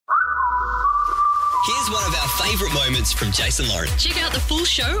Here's one of our favourite moments from Jason Lauren. Check out the full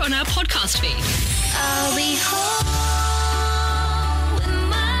show on our podcast feed. I'll be home with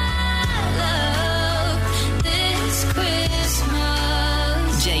my love this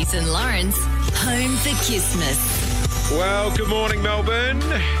Christmas. Jason Lawrence, home for KIISmas. Well, good morning, Melbourne.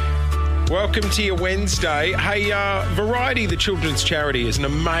 Welcome to your Wednesday. Hey, Variety, the children's charity, is an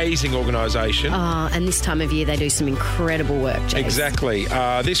amazing organisation. And this time of year, they do some incredible work, Jace. Exactly.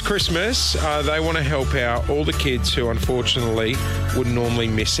 This Christmas, they want to help out all the kids who, unfortunately, would normally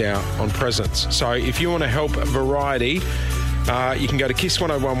miss out on presents. So if you want to help Variety, you can go to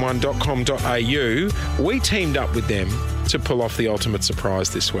kiss1011.com.au. We teamed up with them to pull off the ultimate surprise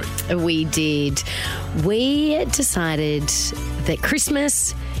this week. We did. We decided that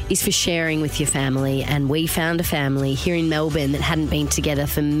Christmas is for sharing with your family, and we found a family here in Melbourne that hadn't been together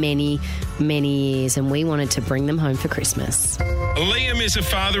for many, many years, and we wanted to bring them home for Christmas. Liam is a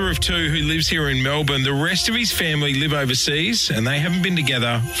father of two who lives here in Melbourne. The rest of his family live overseas, and they haven't been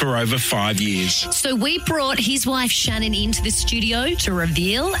together for over 5 years. So we brought his wife Shannon into the studio to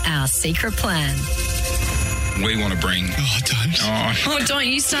reveal our secret plan. We want to bring... Oh, don't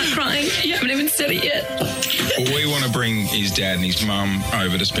you start crying. You haven't even said it yet. We want to bring his dad and his mum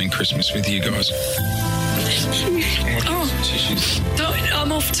over to spend Christmas with you guys. Don't.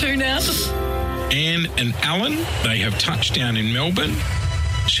 I'm off too now. Anne and Alan, they have touched down in Melbourne.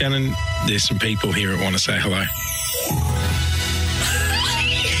 Shannon, there's some people here that want to say hello.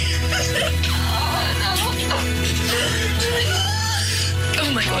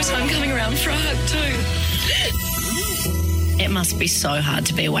 Oh my gosh, I'm coming around for a hug too. It must be so hard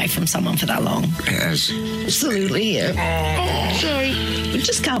to be away from someone for that long. Yes, absolutely. Sorry, I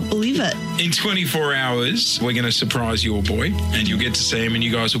just can't believe it. In 24 hours, we're going to surprise your boy, and you'll get to see him, and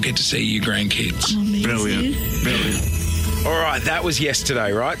you guys will get to see your grandkids. Amazing. Brilliant. All right, that was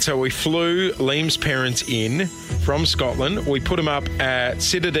yesterday, right? So we flew Liam's parents in from Scotland. We put them up at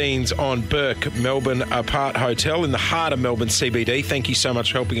Citadines on Burke, Melbourne Apart Hotel in the heart of Melbourne CBD. Thank you so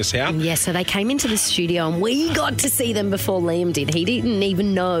much for helping us out. Yeah, so they came into the studio and we got to see them before Liam did. He didn't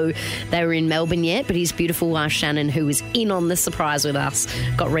even know they were in Melbourne yet, but his beautiful wife Shannon, who was in on the surprise with us,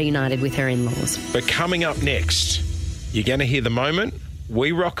 got reunited with her in-laws. But coming up next, you're going to hear the moment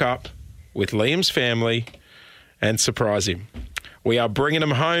we rock up with Liam's family and surprise him. We are bringing them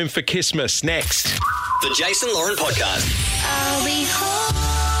home for KIISmas next. The Jason Lauren Podcast. I'll be home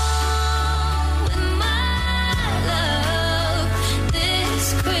with my love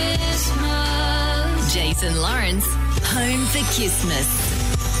this Christmas. Jason Lawrence, home for KIISmas.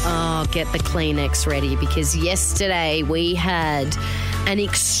 Oh, get the Kleenex ready, because yesterday we had an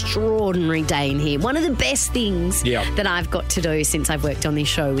extraordinary day in here. One of the best things that I've got to do since I've worked on this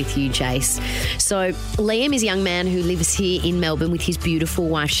show with you, Jace. So Liam is a young man who lives here in Melbourne with his beautiful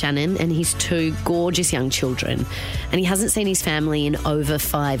wife Shannon and his two gorgeous young children. And he hasn't seen his family in over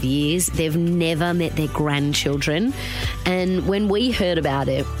 5 years. They've never met their grandchildren. And when we heard about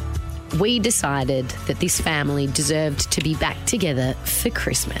it, we decided that this family deserved to be back together for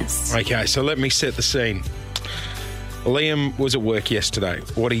Christmas. Okay, so let me set the scene. Liam was at work yesterday.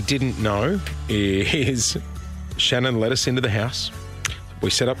 What he didn't know is Shannon let us into the house.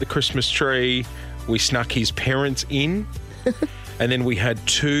 We set up the Christmas tree. We snuck his parents in. And then we had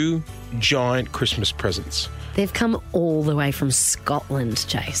 2 giant Christmas presents. They've come all the way from Scotland,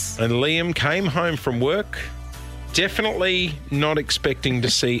 Jace. And Liam came home from work, definitely not expecting to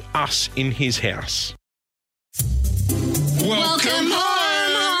see us in his house. Welcome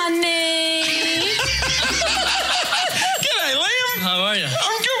home, honey. G'day, Liam. How are you?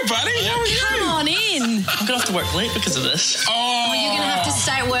 I'm good, buddy. How are you? Come on in. I'm going to have to work late because of this. Oh, you're going to have to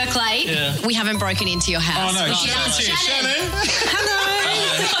stay at work late? Yeah. We haven't broken into your house. Oh, no. Shannon's here. Shannon. Hello.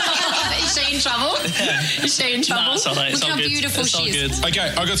 Is she in trouble? Is she in trouble? Nah, it's all right. It's Look all how good. beautiful It's all she is. good.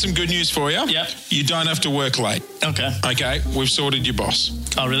 Okay, I got some good news for you. Yep. You don't have to work late. Okay. Okay, we've sorted your boss.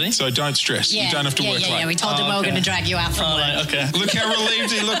 Oh, really? So don't stress. You don't have to work late. Yeah, we told him we were going to drag you out from All work. right, okay. Look how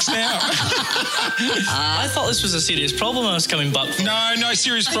relieved he looks now. I thought this was a serious problem I was coming back from. No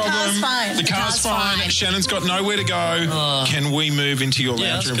serious problem. car's fine. The car's fine. Shannon's got nowhere to go. Can we move into your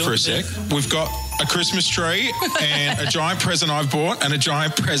lounge room that's for a cool. sec? We've got a Christmas tree and a giant present I've bought and a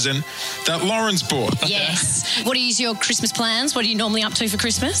giant present that Lauren's bought. Yes. What is your Christmas plans? What are you normally up to for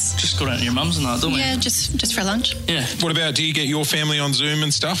Christmas? Just go around to your mum's and that, don't we? Yeah, just for lunch. Yeah. What about, do you get your family on Zoom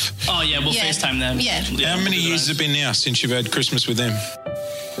and stuff? Oh, yeah, we'll Yeah. FaceTime them. Yeah. How many we'll do years has that. it been now since you've had Christmas with them?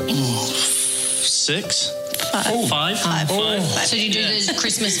 6? Oh. 5? So do you do the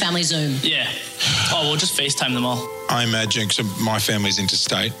Christmas family Zoom? Yeah. Oh, we'll just FaceTime them all. I imagine, because my family's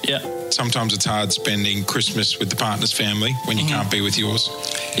interstate. Yeah. Sometimes it's hard spending Christmas with the partner's family when you can't be with yours.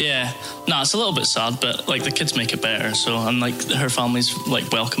 Yeah. No, it's a little bit sad, but like the kids make it better. So, and like her family's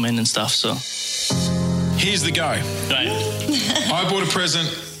like welcoming and stuff. So here's the go. Right. I bought a present.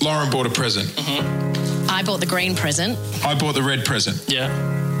 Lauren bought a present. I bought the green present. I bought the red present. Yeah.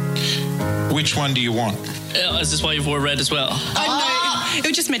 Which one do you want? Is this why you've wore red as well? I know. It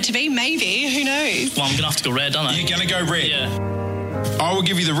was just meant to be, maybe. Who knows? Well, I'm going to have to go red, aren't I? You're going to go red? Yeah. I will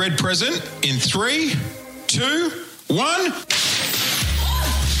give you the red present in 3, 2, 1.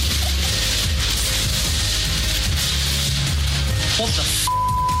 What the f***?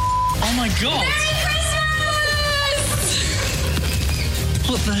 Oh my God. Merry Christmas!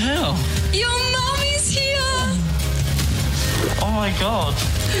 What the hell? Your mommy's here! Oh my God.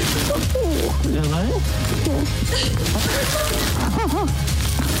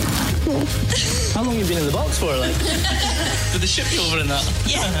 How long have you been in the box for, like? Did they ship you over in that?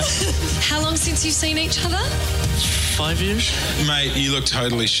 Yeah. How long since you've seen each other? 5 years? Mate, you look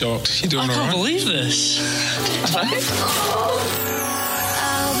totally shocked. You doing all I right? can't believe this. I'll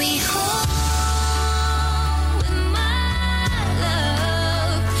be home with my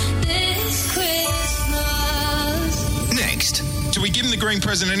love this Christmas. Next. Do we give him the green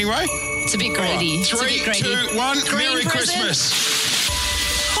present anyway? It's a bit greedy. It's a 3, bit greedy. 2, 1. Green Merry present. Christmas.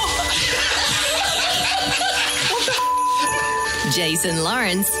 Jason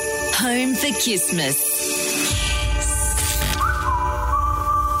Lawrence, home for KIISmas.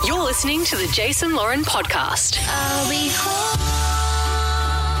 You're listening to the Jason Lauren podcast. I'll be home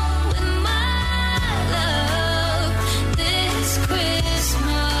with my love this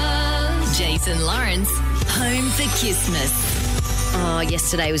Christmas. Jason Lawrence, home for KIISmas. Oh,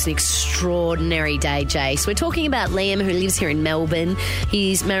 yesterday was an extraordinary day, Jay. So we're talking about Liam, who lives here in Melbourne.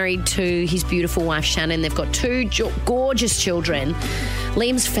 He's married to his beautiful wife, Shannon. They've got 2 gorgeous children.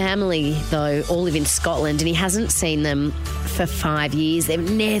 Liam's family, though, all live in Scotland, and he hasn't seen them for 5 years.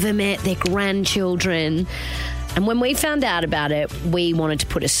 They've never met their grandchildren. And when we found out about it, we wanted to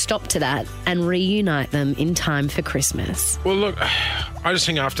put a stop to that and reunite them in time for Christmas. Well, look, I just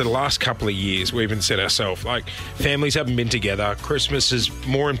think after the last couple of years, we even said ourselves, like, families haven't been together. Christmas is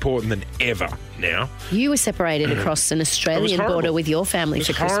more important than ever now. You were separated across an Australian horrible. border with your family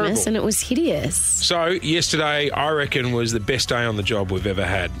for Christmas, horrible. and it was hideous. So yesterday, I reckon, was the best day on the job we've ever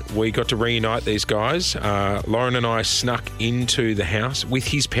had. We got to reunite these guys. Lauren and I snuck into the house with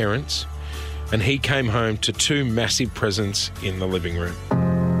his parents, and he came home to 2 massive presents in the living room.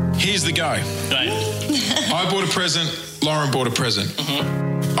 Here's the go. Right. I bought a present. Lauren bought a present.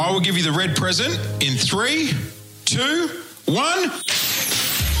 I will give you the red present in 3, 2, 1.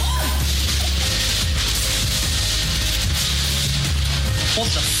 What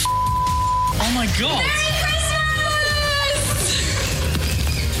the f***? Oh my God. Merry Christmas!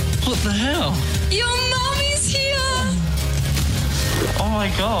 What the hell? Your mommy's here! Oh my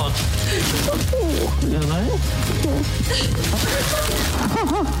God.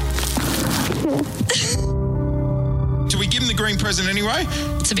 Do we give him the green present anyway?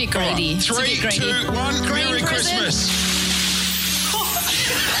 It's a bit greedy. It's a 3, bit greedy. 2, 1. Green Merry present. Christmas.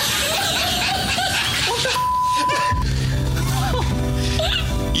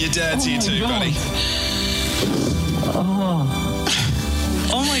 Your dad's here too, buddy.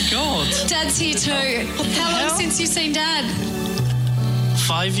 Oh my God. Dad's here too. How long since you've seen Dad?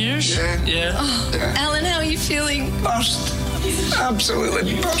 5 years? Yeah. Alan, how are you feeling? Bust.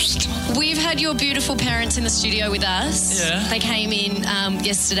 Absolutely bust. We've had your beautiful parents in the studio with us. Yeah. They came in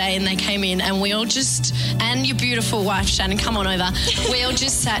yesterday and we all just, and your beautiful wife, Shannon, come on over. We all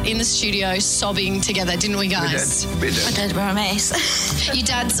just sat in the studio sobbing together, didn't we, guys? We did. My dad were a mess. Your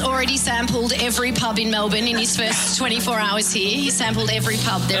dad's already sampled every pub in Melbourne in his first 24 hours here. He sampled every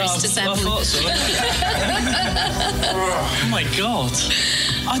pub there is to I sample. thought so. Oh my God.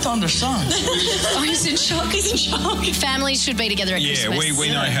 I don't understand. Oh, he's in shock. He's in shock. Families should be together at Yeah, Christmas. we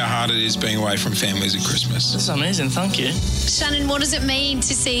know how hard it is being away from families at Christmas. This is amazing, thank you. Shannon, what does it mean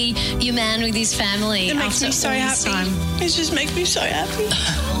to see your man with his family? It makes after me so all this happy. time? It just makes me so happy.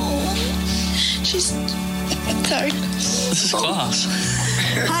 Just sorry. This is class.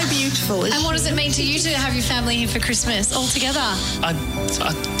 Hi, beautiful. And what does it mean to you to have your family here for Christmas all together? I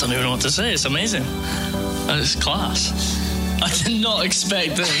don't even know what to say. It's amazing. It's class. I did not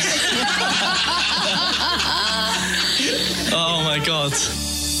expect this. Oh my God.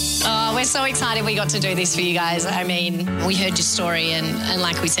 Oh, we're so excited we got to do this for you guys. I mean, we heard your story and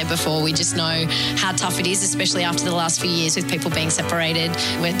like we said before, we just know how tough it is, especially after the last few years with people being separated.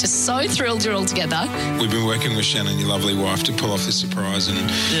 We're just so thrilled you're all together. We've been working with Shannon, your lovely wife, to pull off this surprise, and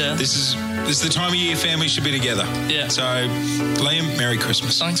this is the time of year families should be together. Yeah. So, Liam, Merry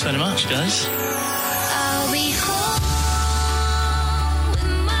Christmas. Thanks very much, guys. I'll be home with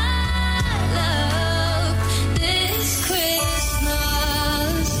my love this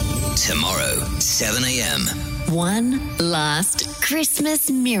Christmas. Tomorrow, 7 a.m. One last Christmas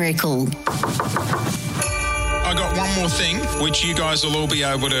miracle. I got one more thing, which you guys will all be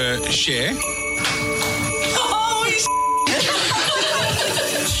able to share.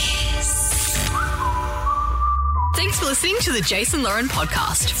 Thanks for listening to the Jason Lauren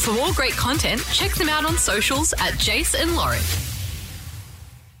podcast. For more great content, check them out on socials at Jason Lauren.